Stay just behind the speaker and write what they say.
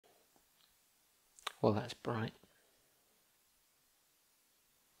Well, that's bright.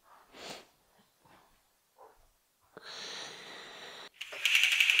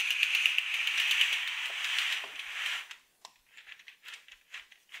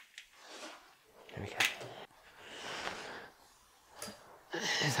 There we go.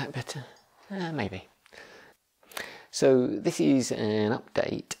 Is that better? Maybe. So this is an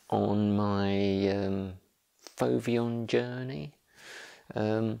update on my Foveon Journey.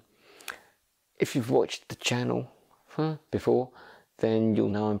 If you've watched the channel before, then you'll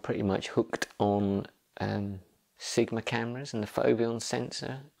know I'm pretty much hooked on Sigma cameras and the Foveon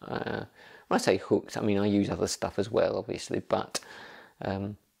sensor. When I say hooked, I mean I use other stuff as well, obviously, but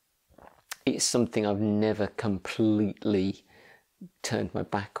it's something I've never completely turned my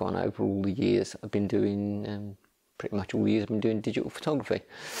back on over all the years I've been doing, pretty much all the years I've been doing digital photography.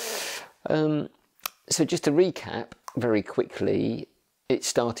 So just to recap very quickly, it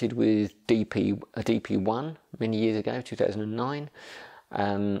started with a DP1 many years ago, 2009.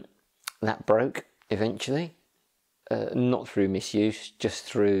 That broke eventually, not through misuse, just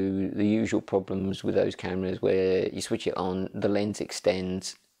through the usual problems with those cameras where you switch it on, the lens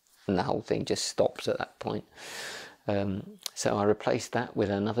extends, and the whole thing just stops at that point. So I replaced that with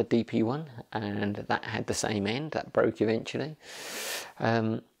another DP1, and that had the same end. That broke eventually.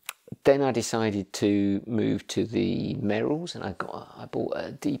 Then I decided to move to the Merrills, and I bought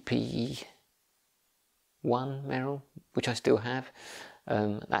a DP1 Merrill, which I still have.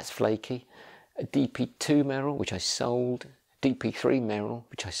 That's flaky. A DP2 Merrill, which I sold. DP3 Merrill,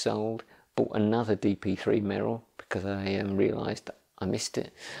 which I sold. Bought another DP3 Merrill because I realised that I missed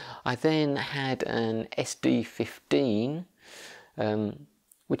it. I then had an SD15,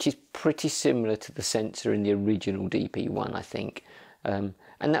 which is pretty similar to the sensor in the original DP1, I think.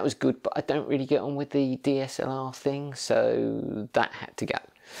 And that was good, but I don't really get on with the DSLR thing, so that had to go.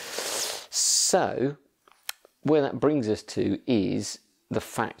 So where that brings us to is the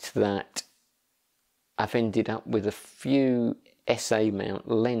fact that I've ended up with a few SA mount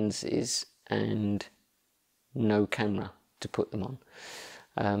lenses and no camera to put them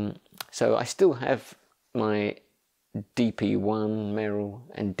on. So I still have my DP1 Merrill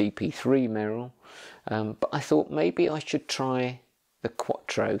and DP3 Merrill, but I thought maybe I should try the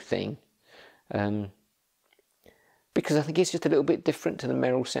Quattro thing, because I think it's just a little bit different to the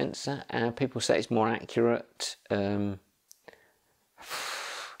Merrill sensor. People say it's more accurate. You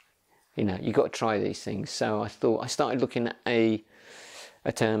know, you got to try these things. So I thought, I started looking at a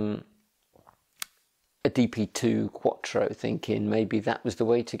DP2 Quattro, thinking maybe that was the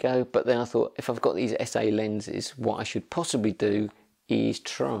way to go. But then I thought, if I've got these SA lenses, what I should possibly do is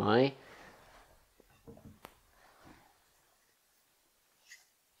try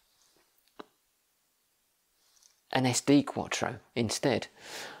an SD Quattro instead.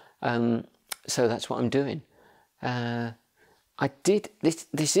 So that's what I'm doing. I did this.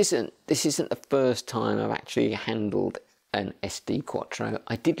 This isn't the first time I've actually handled an SD Quattro.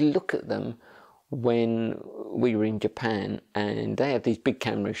 I did look at them when we were in Japan, and they have these big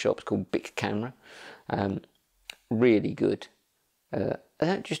camera shops called Big Camera. Really good. They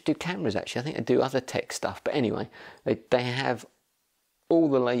don't just do cameras, actually. I think they do other tech stuff. But anyway, they have all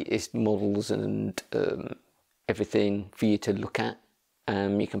the latest models and everything for you to look at.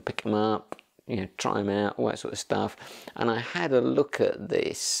 You can pick them up, you know, try them out, all that sort of stuff. And I had a look at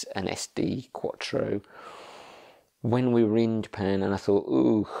this, an SD Quattro, when we were in Japan, and I thought,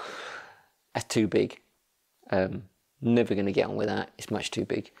 ooh, that's too big. Never going to get on with that. It's much too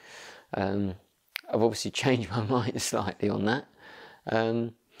big. I've obviously changed my mind slightly on that,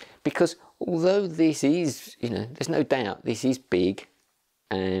 because although this is, you know, there's no doubt this is big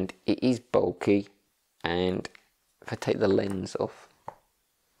and it is bulky, and if I take the lens off,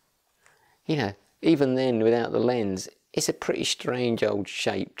 you know, even then without the lens, it's a pretty strange old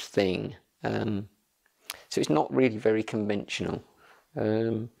shaped thing. So it's not really very conventional.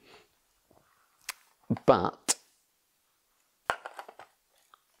 But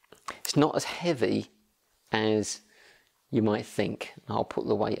it's not as heavy as you might think. I'll put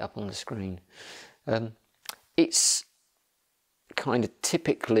the weight up on the screen. It's kind of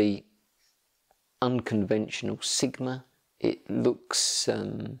typically unconventional Sigma. It looks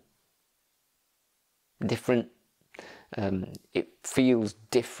different. It feels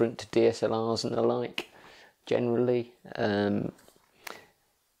different to DSLRs and the like, generally.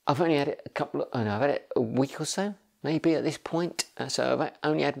 I've only had it I've had it a week or so, maybe at this point. So I've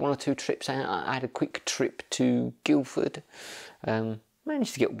only had one or two trips out. I had a quick trip to Guildford.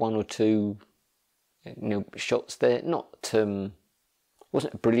 Managed to get one or two, you know, shots there. Not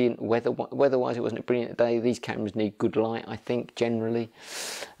wasn't brilliant weather-wise. It wasn't a brilliant day. These cameras need good light, I think, generally.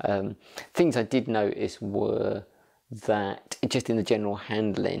 Things I did notice were that, just in the general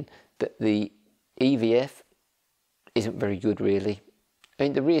handling, that the EVF isn't very good, really. I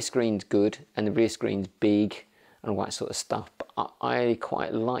mean, the rear screen's good, and the rear screen's big, and all that sort of stuff, but I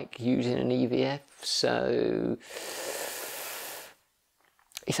quite like using an EVF, so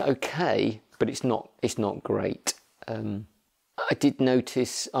it's okay, but it's not great. I did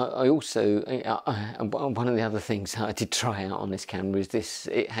notice, I also, one of the other things I did try out on this camera is this,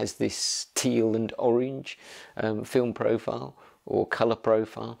 it has this teal and orange film profile, or colour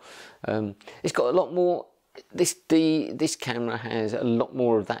profile. It's got a lot more, this camera has a lot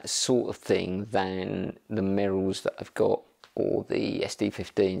more of that sort of thing than the Merrills that I've got, or the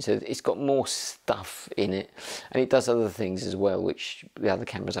SD15, so it's got more stuff in it, and it does other things as well, which the other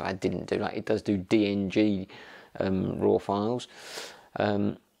cameras I had didn't do. Like, it does do DNG raw files,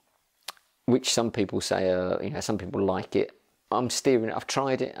 which some people say are, you know, some people like it. I've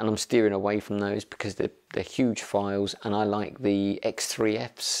tried it and I'm steering away from those because they're huge files, and I like the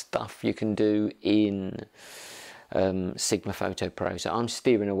X3F stuff you can do in Sigma Foveon Pro, so I'm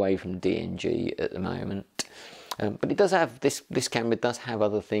steering away from DNG at the moment. But it does have, this camera does have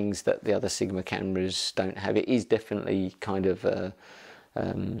other things that the other Sigma cameras don't have. It is definitely kind of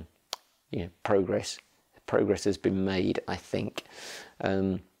you know, progress has been made, I think.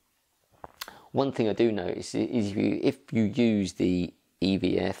 One thing I do notice is if you use the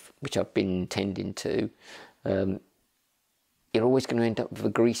EVF, which I've been intending to, you're always going to end up with a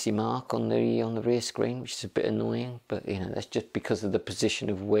greasy mark on the rear screen, which is a bit annoying. But you know, that's just because of the position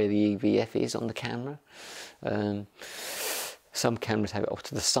of where the EVF is on the camera. Some cameras have it off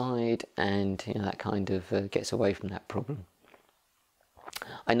to the side, and you know, that kind of gets away from that problem.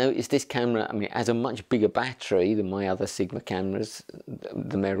 I noticed this camera, I mean, it has a much bigger battery than my other Sigma cameras,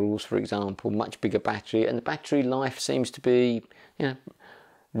 the Merrills, for example, much bigger battery, and the battery life seems to be, you know,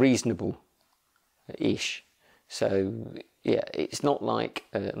 reasonable-ish. So yeah, it's not like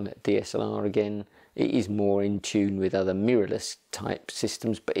DSLR again. It is more in tune with other mirrorless type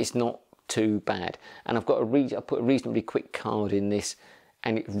systems, but it's not too bad. And I've got I put a reasonably quick card in this,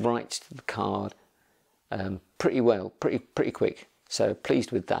 and it writes to the card pretty well, pretty quick. So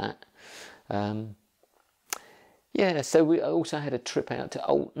pleased with that. Yeah, so I also had a trip out to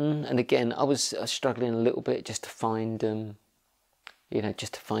Alton, and again I was struggling a little bit just to find, you know,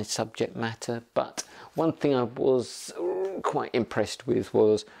 just to find subject matter. But one thing I was quite impressed with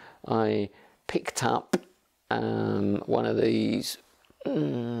was I picked up one of these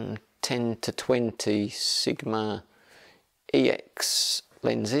 10 to 20 Sigma EX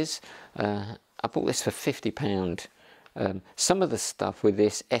lenses. I bought this for £50. Some of the stuff with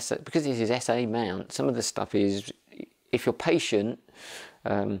this SA, because this is SA mount, some of the stuff is, if you're patient,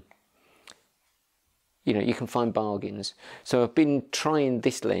 you know, you can find bargains. So I've been trying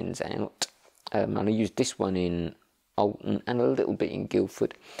this lens out, and I used this one in Alton and a little bit in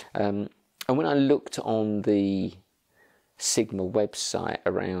Guildford. And when I looked on the Sigma website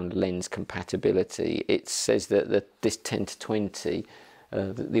around lens compatibility, it says that this 10 to 20,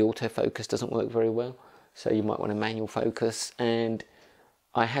 the autofocus doesn't work very well. So you might want a manual focus, and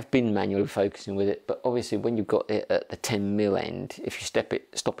I have been manually focusing with it, but obviously when you've got it at the 10mm end, if you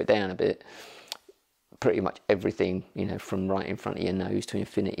stop it down a bit, pretty much everything, you know, from right in front of your nose to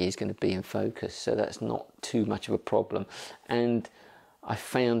infinity is going to be in focus, so that's not too much of a problem. And I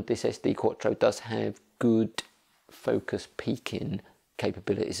found this SD Quattro does have good focus peaking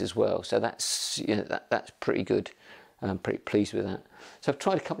capabilities as well, so that's, you know, that's pretty good. I'm pretty pleased with that. So I've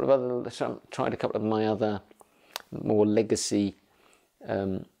tried a couple of my other more legacy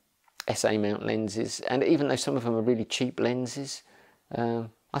SA mount lenses, and even though some of them are really cheap lenses,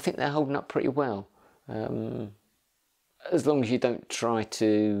 I think they're holding up pretty well. As long as you don't try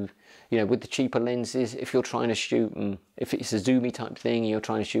to, you know, with the cheaper lenses, if you're trying to shoot them, if it's a zoomy type thing, you're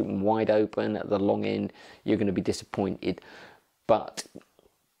trying to shoot them wide open at the long end, you're going to be disappointed. But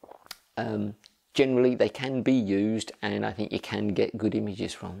generally they can be used, and I think you can get good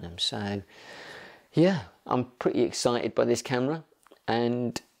images from them. So yeah, I'm pretty excited by this camera,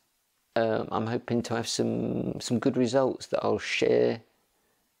 and I'm hoping to have some good results that I'll share,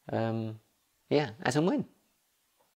 yeah, as and when.